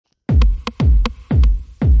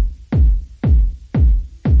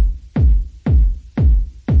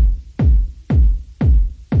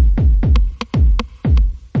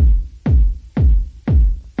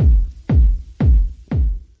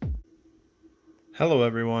Hello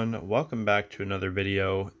everyone, welcome back to another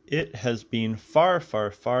video. It has been far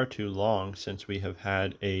too long since we have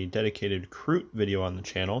had a dedicated Kroot video on the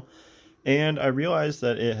channel, and I realized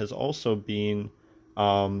that it has also been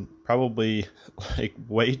probably like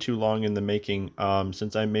way too long in the making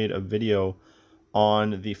since I made a video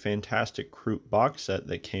on the fantastic Kroot box set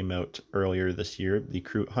that came out earlier this year, the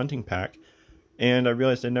Kroot hunting pack, and I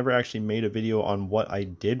realized I never actually made a video on what I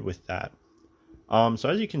did with that. So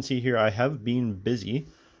as you can see here, I have been busy.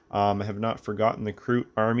 I have not forgotten the Kroot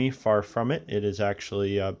army, far from it. It has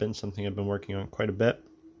actually been something I've been working on quite a bit.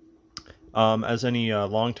 As any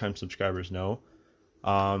longtime subscribers know,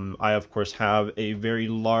 I of course have a very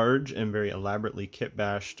large and very elaborately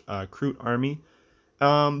kit-bashed Kroot army,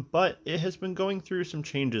 but it has been going through some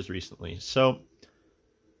changes recently. So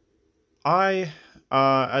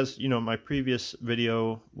as you know, my previous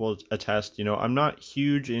video will attest, I'm not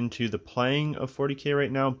huge into the playing of 40k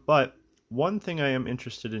right now, but one thing I am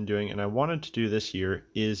interested in doing, and I wanted to do this year,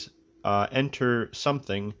 is enter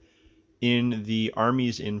something in the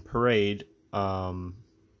Armies in Parade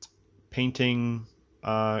painting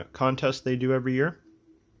contest they do every year.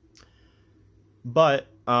 But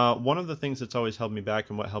one of the things that's always held me back,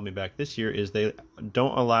 and what held me back this year, is they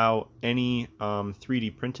don't allow any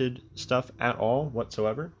 3D printed stuff at all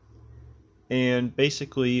whatsoever. And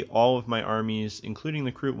basically all of my armies, including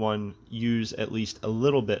the Kroot one, use at least a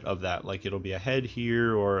little bit of that. Like it'll be a head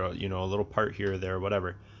here, or a little part here or there, or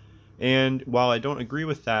whatever. And while I don't agree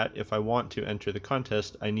with that, if I want to enter the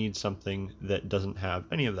contest, I need something that doesn't have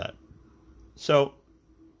any of that. So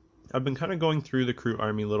I've been kind of going through the Kroot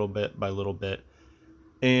army little bit by little bit.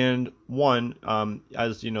 And one,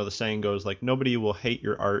 as you know, the saying goes, like, nobody will hate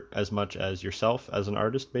your art as much as yourself as an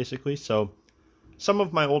artist, basically. So some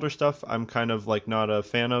of my older stuff I'm kind of like not a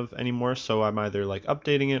fan of anymore, so I'm either like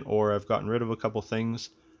updating it or I've gotten rid of a couple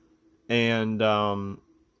things. And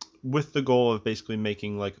with the goal of basically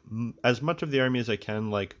making like as much of the army as I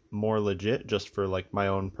can like more legit, just for like my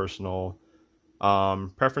own personal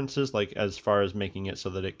preferences, like as far as making it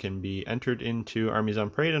so that it can be entered into Armies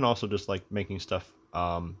on Parade, and also just like making stuff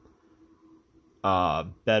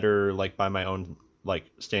better, like by my own like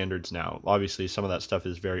standards now. Obviously some of that stuff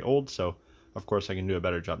is very old, so of course I can do a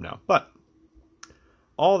better job now. But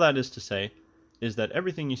all that is to say is that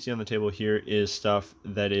everything you see on the table here is stuff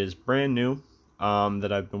that is brand new,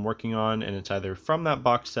 that I've been working on, and it's either from that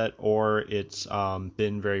box set or it's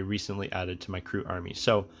been very recently added to my Kroot army.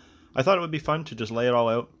 So I thought it would be fun to just lay it all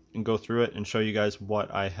out and go through it and show you guys what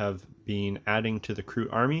I have been adding to the Kroot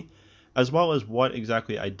army, as well as what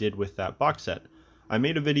exactly I did with that box set. I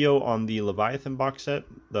made a video on the Leviathan box set,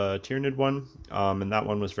 the Tyrannid one, and that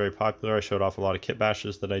one was very popular. I showed off a lot of kit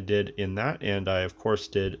bashes that I did in that, and I of course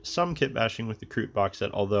did some kit bashing with the Kroot box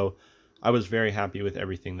set, although I was very happy with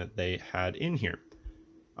everything that they had in here.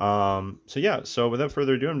 So without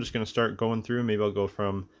further ado, I'm just going to start going through. Maybe I'll go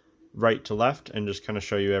from right to left and just kind of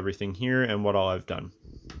show you everything here and what all I've done.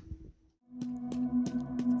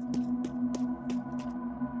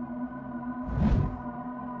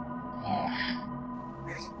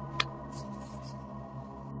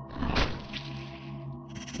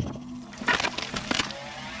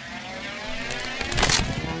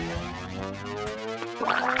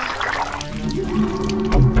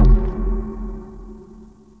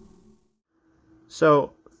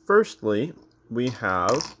 So firstly, we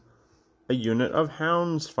have a unit of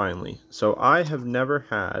hounds finally. So I have never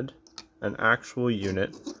had an actual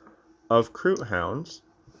unit of Kroot hounds.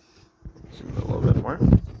 Zoom a little bit more.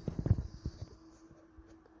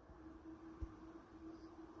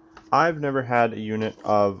 I've never had a unit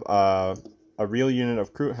of a real unit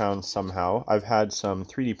of Kroot hounds somehow. I've had some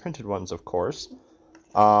 3D printed ones, of course,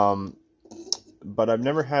 but I've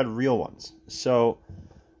never had real ones. So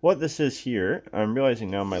what this is here, I'm realizing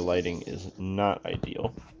now my lighting is not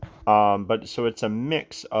ideal. But so it's a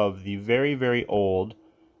mix of the very old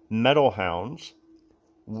metal hounds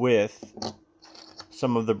with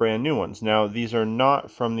some of the brand new ones. Now, these are not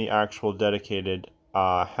from the actual dedicated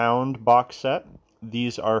hound box set.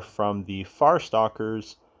 These are from the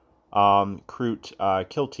Farstalkers Kroot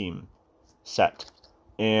Kill Team set.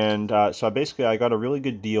 And so basically I got a really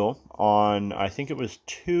good deal on, I think it was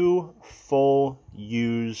 2 full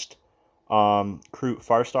used Kroot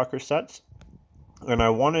Farstalker sets. And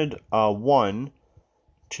I wanted one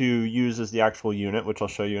to use as the actual unit, which I'll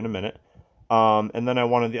show you in a minute. And then I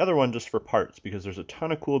wanted the other one just for parts, because there's a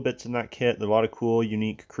ton of cool bits in that kit. There's a lot of cool,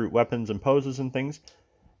 unique Kroot weapons and poses and things.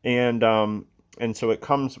 And so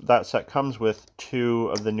that set comes with 2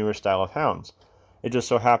 of the newer style of hounds. It just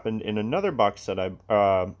so happened in another box that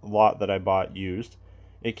lot that I bought used,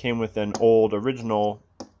 it came with an old original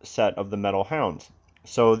set of the metal hounds.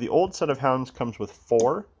 So the old set of hounds comes with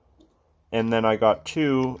 4, and then I got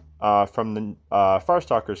 2 from the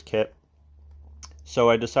Farstalkers kit. So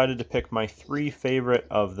I decided to pick my 3 favorite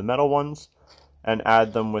of the metal ones and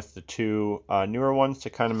add them with the 2 newer ones to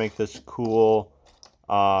kind of make this cool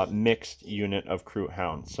mixed unit of Kroot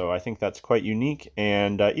hounds. So I think that's quite unique,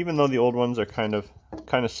 and even though the old ones are kind of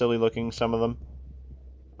silly looking, some of them,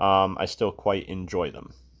 I still quite enjoy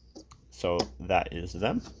them. So that is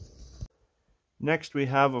them. Next we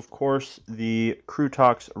have, of course, the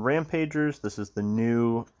Krootox Rampagers. This is the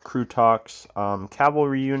new Krootox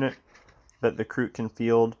cavalry unit that the Kroot can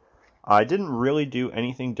field. I didn't really do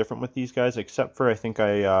anything different with these guys, except for I think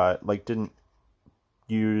I didn't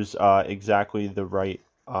use exactly the right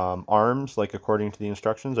arms, like according to the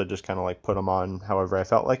instructions. I just kind of put them on however I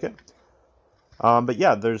felt like it. But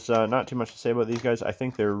yeah, there's not too much to say about these guys. I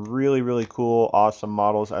think they're really, really cool, awesome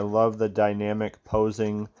models. I love the dynamic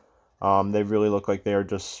posing. They really look like they are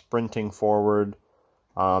just sprinting forward.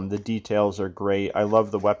 The details are great. I love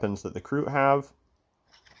the weapons that the Kroot have.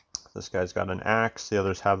 This guy's got an axe. The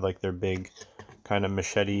others have their big kind of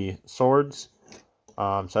machete swords.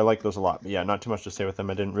 So I like those a lot. But yeah, not too much to say with them.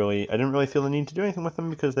 I didn't really feel the need to do anything with them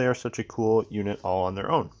because they are such a cool unit all on their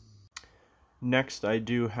own. Next, I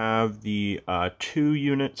do have the 2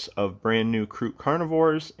 units of brand new Kroot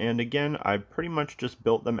Carnivores, and again, I pretty much just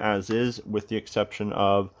built them as is, with the exception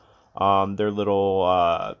of their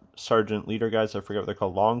little sergeant leader guys. I forget what they're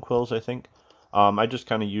called, long quills, I think. I just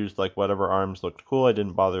kind of used whatever arms looked cool. I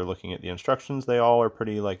didn't bother looking at the instructions. They all are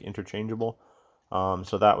pretty interchangeable.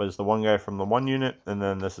 So that was the one guy from the one unit, and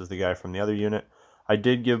then this is the guy from the other unit. I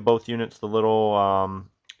did give both units the little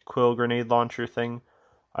quill grenade launcher thing.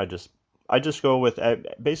 I just go with,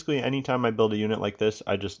 basically anytime I build a unit like this,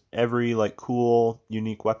 every cool,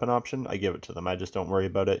 unique weapon option, I give it to them. I just don't worry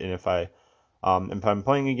about it, and if I'm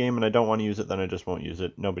playing a game and I don't want to use it, then I just won't use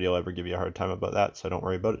it. Nobody will ever give you a hard time about that, so don't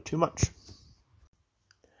worry about it too much.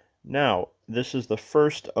 Now, this is the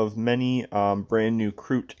first of many brand new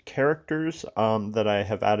Kroot characters that I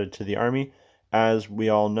have added to the army. As we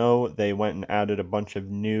all know, they went and added a bunch of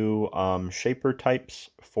new shaper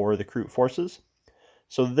types for the Kroot forces.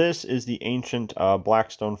 So this is the ancient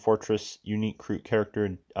Blackstone Fortress unique Kroot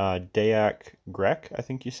character, Dayak Grek, I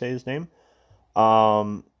think you say his name,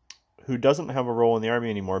 who doesn't have a role in the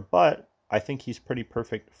army anymore, but I think he's pretty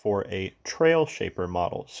perfect for a trail shaper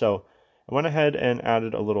model. So I went ahead and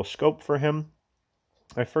added a little scope for him.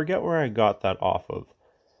 I forget where I got that off of.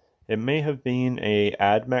 It may have been a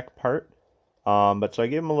AdMech part, but so I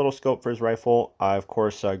gave him a little scope for his rifle. I, of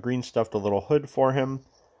course, green stuffed a little hood for him,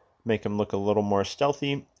 make him look a little more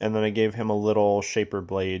stealthy, and then I gave him a little shaper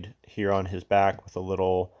blade here on his back with a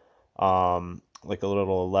little, a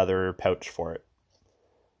little leather pouch for it.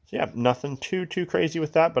 So yeah, nothing too crazy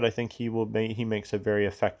with that, but I think he makes a very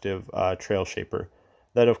effective trail shaper.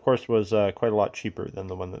 That, of course, was quite a lot cheaper than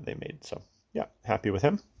the one that they made. So, yeah, happy with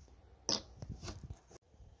him.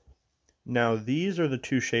 Now, these are the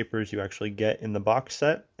 2 shapers you actually get in the box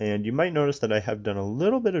set, and you might notice that I have done a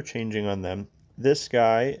little bit of changing on them. This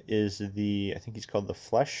guy is I think he's called the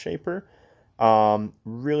Flesh Shaper.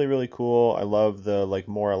 Really, really cool. I love the,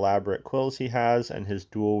 more elaborate quills he has and his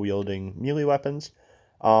dual-wielding melee weapons.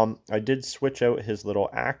 I did switch out his little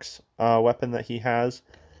axe weapon that he has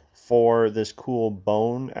for this cool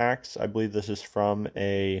bone axe. I believe this is from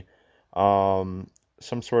a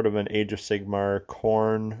some sort of an Age of Sigmar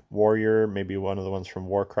Khorne warrior, maybe one of the ones from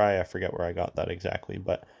Warcry. I forget where I got that exactly,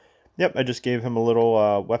 but yep, I just gave him a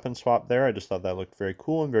little weapon swap there. I just thought that looked very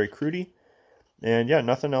cool and very Krooty. And yeah,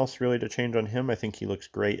 nothing else really to change on him. I think he looks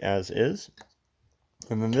great as is.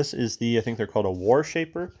 And then this is I think they're called a War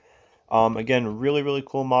Shaper. Again, really, really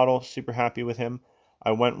cool model. Super happy with him.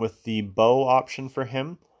 I went with the bow option for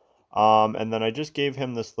him. And then I just gave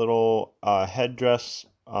him this little headdress,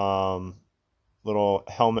 little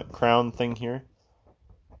helmet crown thing here.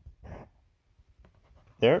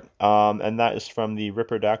 There. And that is from the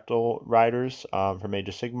Ripperdactyl Riders from Age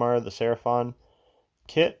of Sigmar, the Seraphon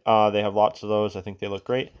kit. They have lots of those. I think they look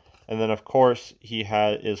great. And then, of course, he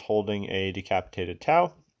is holding a decapitated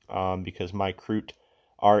Tau because my Kroot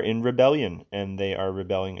are in rebellion, and they are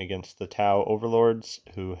rebelling against the Tau overlords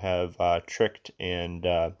who have tricked and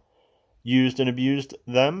used and abused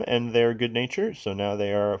them and their good nature. So now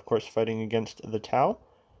they are, of course, fighting against the Tau.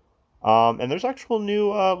 And there's actual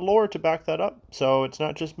new lore to back that up. So it's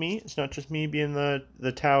not just me. It's not just me being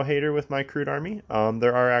the Tau hater with my Kroot army.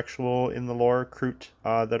 There are actual, in the lore, Kroot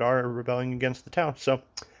that are rebelling against the Tau. So,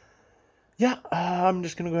 yeah, I'm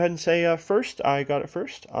just going to go ahead and say first. I got it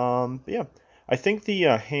first. But yeah, I think the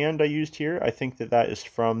hand I used here, I think that is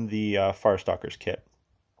from the Farstalkers kit.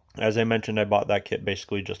 As I mentioned, I bought that kit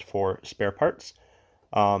basically just for spare parts.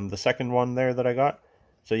 The second one there that I got.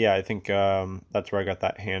 So yeah, I think that's where I got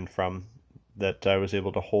that hand from, that I was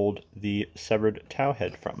able to hold the severed Tau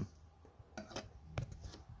head from.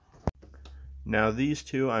 Now these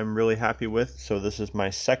two I'm really happy with. So this is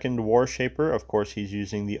my second War Shaper. Of course, he's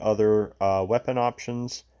using the other weapon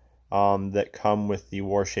options that come with the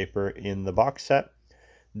War Shaper in the box set.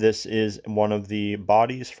 This is one of the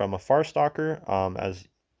bodies from a Farstalker. As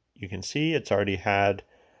you can see, it's already had,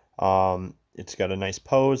 it's got a nice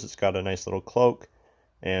pose, it's got a nice little cloak,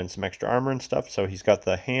 and some extra armor and stuff. So he's got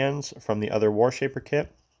the hands from the other War Shaper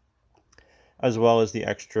kit, as well as the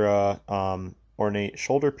extra ornate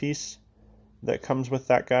shoulder piece that comes with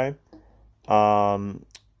that guy.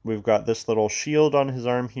 We've got this little shield on his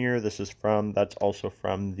arm here. That's also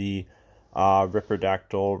from the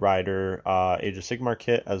Ripperdactyl Rider Age of Sigmar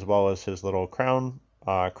kit, as well as his little crown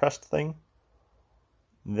crest thing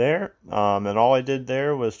there. And all I did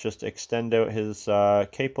there was just extend out his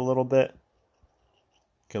cape a little bit,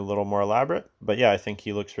 get a little more elaborate. But yeah, I think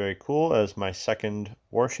he looks very cool as my second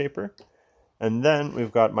War Shaper. And then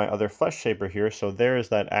we've got my other Flesh Shaper here. So there is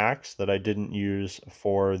that axe that I didn't use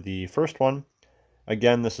for the first one.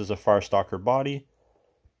 Again, this is a Farstalker body.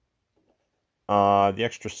 The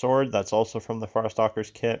extra sword, that's also from the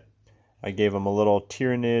Farstalker's kit. I gave him a little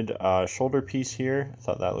Tyrannid shoulder piece here. I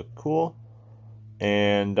thought that looked cool.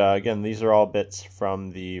 And again, these are all bits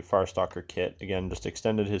from the Farstalker kit. Again, just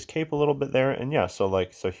extended his cape a little bit there. And yeah, so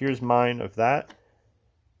here's mine of that.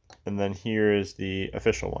 And then here is the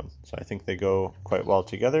official one. So I think they go quite well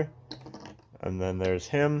together. And then there's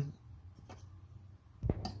him.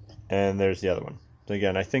 And there's the other one. So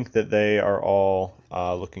again, I think that they are all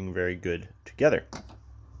looking very good together.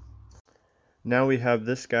 Now we have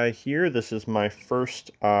this guy here. This is my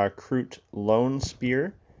first Kroot Lone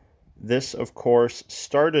Spear. This, of course,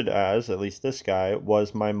 started as, at least this guy,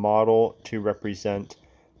 was my model to represent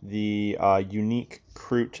the unique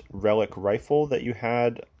Kroot relic rifle that you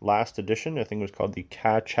had last edition. I think it was called the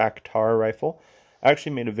Kachaktar rifle. I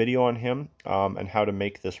actually made a video on him and how to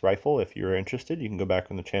make this rifle. If you're interested, you can go back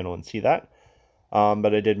on the channel and see that.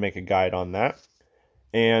 But I did make a guide on that.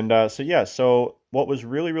 And so what was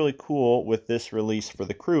really, really cool with this release for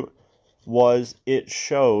the Kroot was it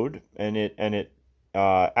showed and it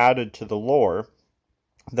added to the lore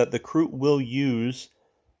that the Kroot will use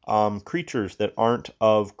creatures that aren't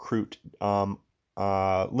of Kroot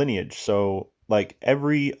lineage. So, like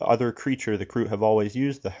every other creature the Kroot have always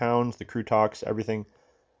used, the hounds, the Krootoks, everything,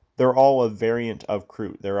 they're all a variant of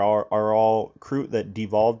Kroot. There are all Kroot that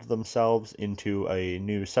devolved themselves into a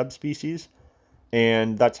new subspecies,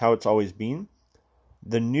 and that's how it's always been.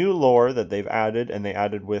 The new lore that they've added, and they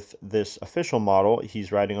added with this official model, he's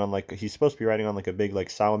supposed to be riding on like a big like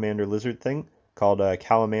salamander lizard thing called a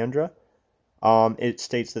Calamandra. It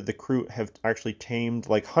states that the Kroot have actually tamed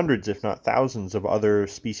like hundreds, if not thousands, of other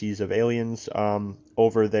species of aliens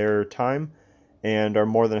over their time, and are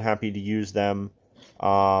more than happy to use them,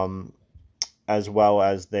 as well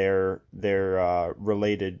as their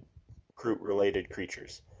related Kroot-related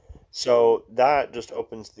creatures. So that just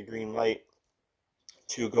opens the green light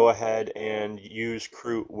to go ahead and use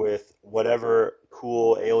Kroot with whatever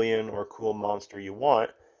cool alien or cool monster you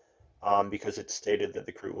want. Because it's stated that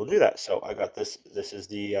the Kroot will do that. So I got this. This is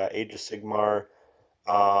the Age of Sigmar.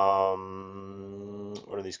 What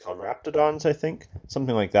are these called? Raptidons, I think,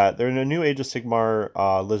 something like that. They're in a new Age of Sigmar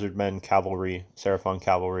Lizardmen Cavalry, Seraphon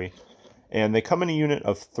Cavalry, and they come in a unit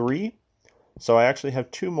of 3. So I actually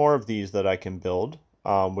have 2 more of these that I can build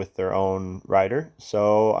with their own rider.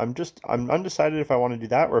 So I'm undecided if I want to do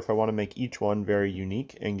that or if I want to make each one very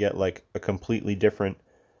unique and get like a completely different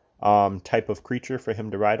type of creature for him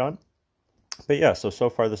to ride on. But yeah, so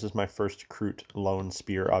far this is my first Kroot Lone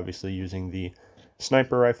Spear, obviously using the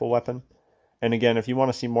sniper rifle weapon. And again, if you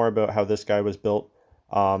want to see more about how this guy was built,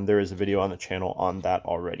 there is a video on the channel on that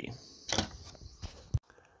already.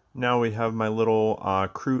 Now we have my little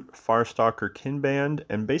Kroot Farstalker Kinband,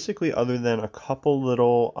 and basically other than a couple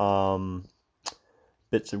little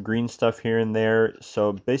bits of green stuff here and there,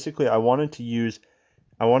 so basically I wanted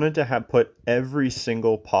to have put every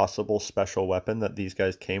single possible special weapon that these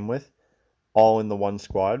guys came with all in the one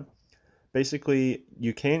squad. Basically,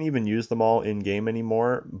 you can't even use them all in game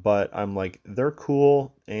anymore, but I'm like, they're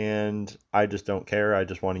cool and I just don't care. I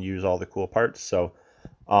just want to use all the cool parts. So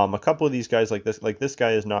a couple of these guys like this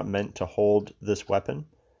guy is not meant to hold this weapon.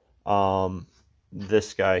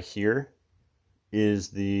 This guy here is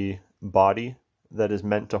the body that is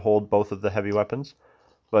meant to hold both of the heavy weapons.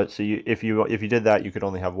 But so if you did that, you could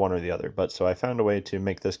only have one or the other. But so I found a way to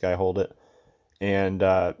make this guy hold it. And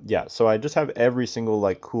yeah, so I just have every single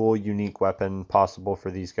like cool, unique weapon possible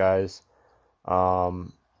for these guys.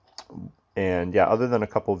 Um, and yeah, other than a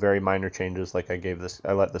couple very minor changes, like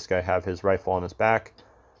I let this guy have his rifle on his back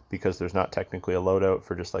because there's not technically a loadout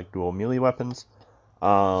for just like dual melee weapons.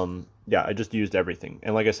 Yeah, I just used everything.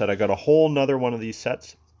 And like I said, I got a whole nother one of these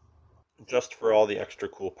sets just for all the extra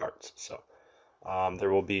cool parts. So there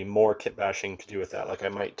will be more kit bashing to do with that. Like I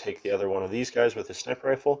might take the other one of these guys with his sniper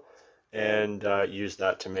rifle and use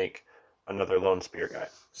that to make another lone spear guy.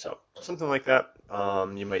 So something like that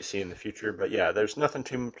you might see in the future. But yeah, there's nothing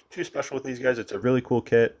too special with these guys. It's a really cool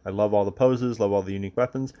kit. I love all the poses, love all the unique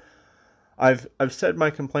weapons. I've said my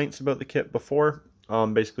complaints about the kit before.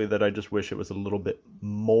 Basically that I just wish it was a little bit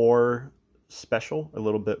more special, a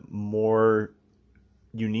little bit more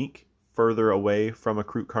unique, further away from a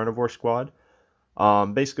Kroot carnivore squad.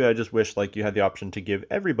 Basically, I just wish like you had the option to give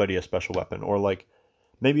everybody a special weapon, or like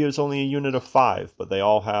maybe it was only a unit of 5, but they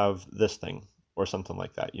all have this thing, or something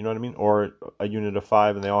like that. You know what I mean? Or a unit of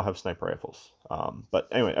 5 and they all have sniper rifles. But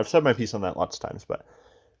anyway, I've said my piece on that lots of times. But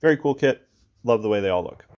very cool kit. Love the way they all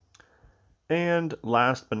look. And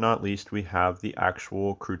last but not least, we have the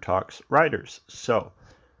actual Krootox riders. So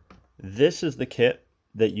this is the kit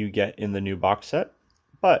that you get in the new box set.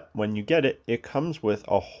 But when you get it, it comes with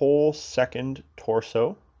a whole second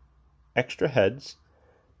torso, extra heads,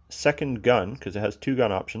 second gun, because it has 2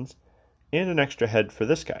 gun options, and an extra head for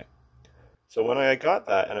this guy. So when I got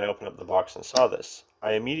that and I opened up the box and saw this,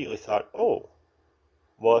 I immediately thought, oh,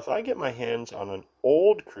 well, if I get my hands on an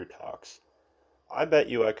old Krootox, I bet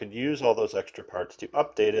you I could use all those extra parts to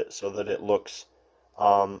update it so that it looks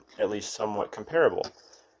at least somewhat comparable.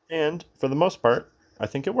 And for the most part, I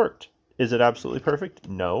think it worked. Is it absolutely perfect?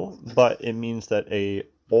 No, but it means that a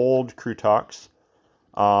old Krootox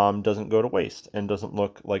doesn't go to waste and doesn't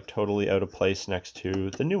look like totally out of place next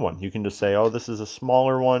to the new one. You can just say, oh, this is a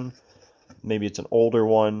smaller one. Maybe it's an older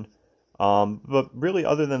one. But really,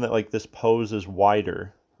 other than that, like this pose is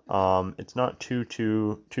wider. It's not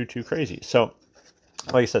too crazy. So,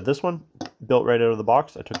 like I said, this one built right out of the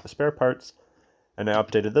box. I took the spare parts and I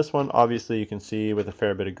updated this one. Obviously, you can see with a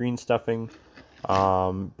fair bit of green stuffing.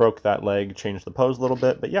 Broke that leg, changed the pose a little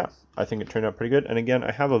bit, but yeah, I think it turned out pretty good. And again,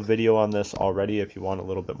 I have a video on this already if you want a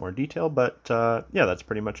little bit more detail, but yeah, that's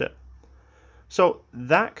pretty much it. So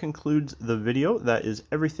that concludes the video. That is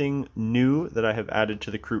everything new that I have added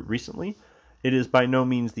to the Kroot recently. It is by no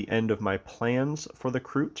means the end of my plans for the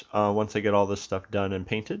Kroot. Once I get all this stuff done and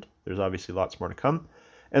painted, there's obviously lots more to come.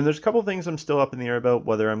 And there's a couple things I'm still up in the air about,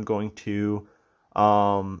 whether I'm going to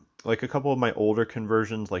like a couple of my older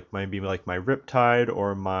conversions, like maybe like my Riptide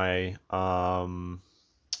or my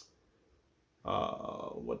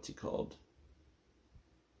what's he called?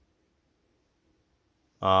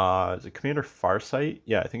 Is it Commander Farsight?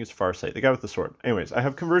 Yeah, I think it's Farsight, the guy with the sword. Anyways, I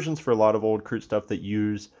have conversions for a lot of old Kroot stuff that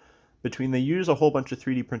use a whole bunch of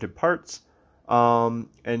 3D printed parts, and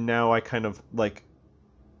now I kind of like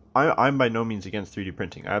I'm by no means against 3D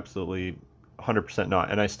printing. Absolutely 100%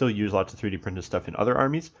 not, and I still use lots of 3D printed stuff in other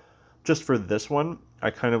armies. Just for this one, I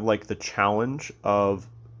kind of like the challenge of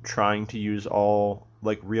trying to use all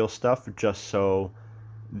like real stuff just so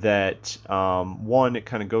that one, it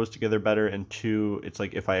kind of goes together better, and two, it's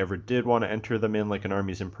like if I ever did want to enter them in like an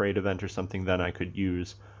Armies in Parade event or something, then I could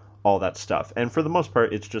use all that stuff. And for the most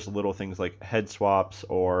part, it's just little things like head swaps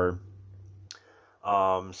or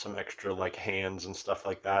some extra like hands and stuff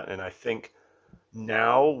like that. And I think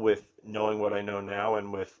now, with knowing what I know now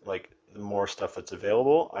and with like the more stuff that's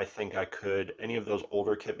available, I think I could, any of those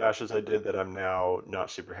older kit bashes I did that I'm now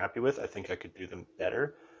not super happy with, I think I could do them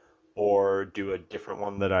better or do a different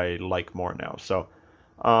one that I like more now. So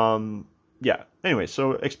yeah, anyway,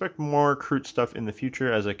 so expect more Kroot stuff in the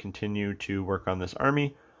future as I continue to work on this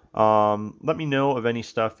army. Let me know of any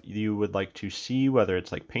stuff you would like to see, whether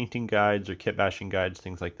it's like painting guides or kit bashing guides,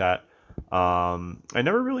 things like that. I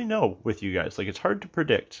never really know with you guys. Like, it's hard to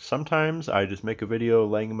predict. Sometimes I just make a video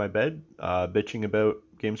laying in my bed, bitching about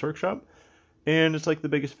Games Workshop, and it's like the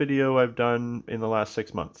biggest video I've done in the last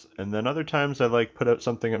 6 months. And then other times I like put out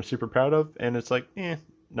something I'm super proud of, and it's like,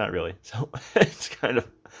 not really. So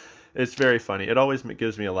it's very funny. It always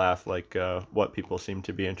gives me a laugh, like what people seem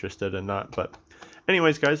to be interested in, not. But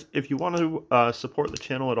anyways, guys, if you want to support the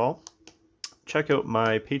channel at all, check out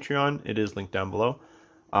my Patreon. It is linked down below.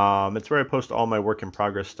 It's where I post all my work in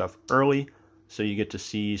progress stuff early, so you get to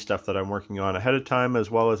see stuff that I'm working on ahead of time, as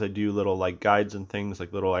well as I do little like guides and things,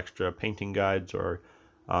 like little extra painting guides or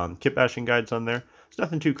kit bashing guides on there. It's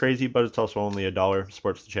nothing too crazy, but it's also only $1,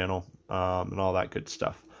 supports the channel, and all that good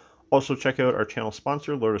stuff. Also, check out our channel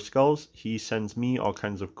sponsor, Lord of Skulls. He sends me all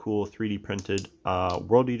kinds of cool 3D printed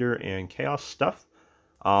World Eater and Chaos stuff,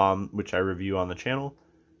 which I review on the channel.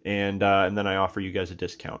 And then I offer you guys a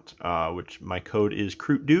discount, which my code is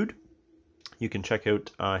KrootDude. You can check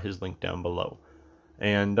out his link down below.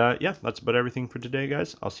 And yeah, that's about everything for today,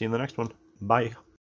 guys. I'll see you in the next one. Bye.